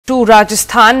to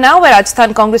Rajasthan now, where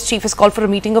Rajasthan Congress chief has called for a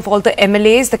meeting of all the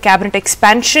MLAs. The cabinet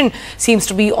expansion seems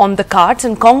to be on the cards,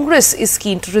 and Congress is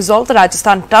keen to resolve the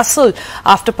Rajasthan tussle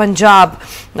after Punjab.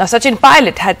 Now, Sachin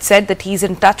Pilot had said that he's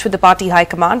in touch with the party high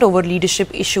command over leadership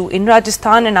issue in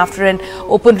Rajasthan, and after an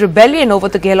open rebellion over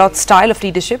the Gehlot style of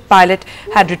leadership, Pilot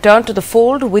had returned to the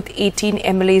fold with 18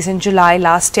 MLAs in July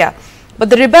last year. But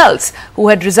the rebels who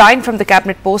had resigned from the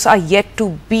cabinet posts are yet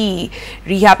to be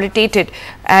rehabilitated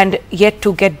and yet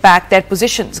to get back their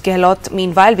positions. Gehlot,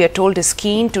 meanwhile, we are told, is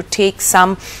keen to take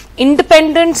some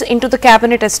independents into the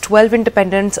cabinet, as 12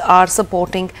 independents are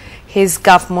supporting his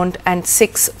government and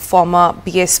 6 former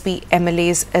BSP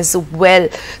MLAs as well.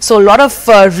 So a lot of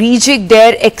rejig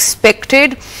there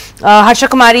expected. Harsha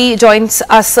Kumari joins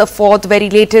us for the very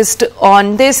latest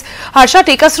on this. Harsha,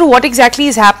 take us through what exactly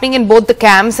is happening in both the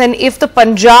camps, and if the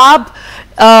Punjab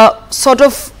sort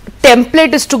of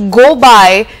template is to go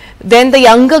by, then the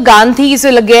younger Gandhis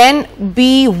will again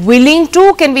be willing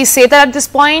to, can we say that at this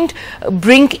point,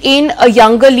 bring in a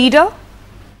younger leader?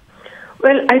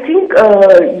 Well, I think,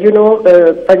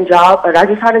 Punjab,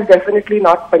 Rajasthan is definitely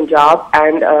not Punjab,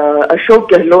 and Ashok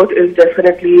Gehlot is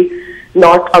definitely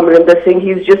not Amarinder Singh.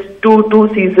 He's just too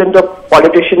seasoned a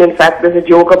politician. In fact, there's a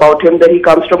joke about him that he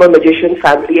comes from a magician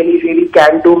family and he really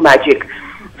can do magic.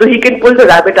 So he can pull the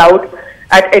rabbit out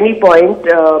at any point.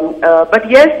 But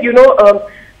yes,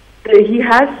 he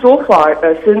has so far,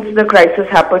 since the crisis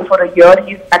happened for a year,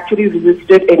 he's actually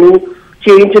resisted any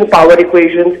change in power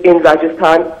equations in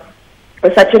Rajasthan.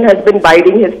 Sachin has been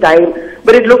biding his time,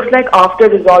 but it looks like after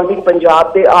resolving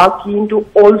Punjab, they are keen to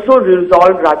also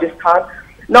resolve Rajasthan.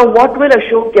 Now, what will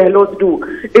Ashok Gehlot do?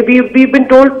 We've been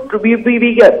told, we have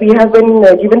been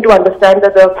given to understand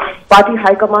that the party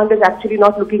high command is actually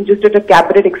not looking just at a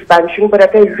cabinet expansion, but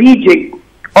at a rejig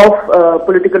of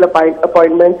political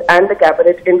appointments and the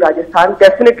cabinet in Rajasthan.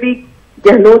 Definitely,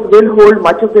 Gehlot will hold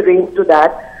much of the reins to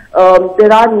that.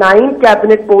 There are 9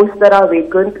 cabinet posts that are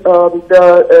vacant.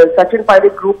 The Sachin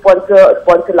Pilot group wants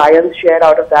a lion's share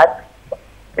out of that.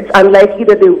 It's unlikely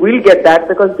that they will get that,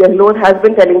 because Gehlot has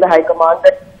been telling the High Command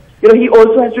that he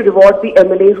also has to reward the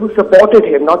MLAs who supported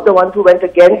him, not the ones who went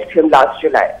against him last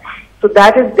July. So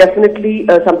that is definitely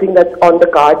something that's on the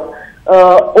cards.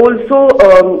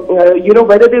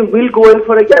 Whether they will go in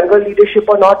for a younger leadership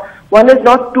or not, one is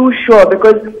not too sure,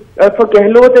 because for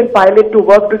Gehlot and Pilot to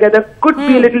work together could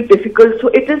be a little difficult. So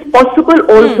it is possible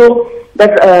also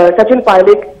that Sachin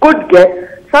Pilot could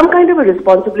get some kind of a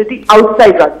responsibility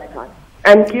outside Rajasthan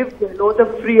and give Gehlot a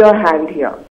freer hand here.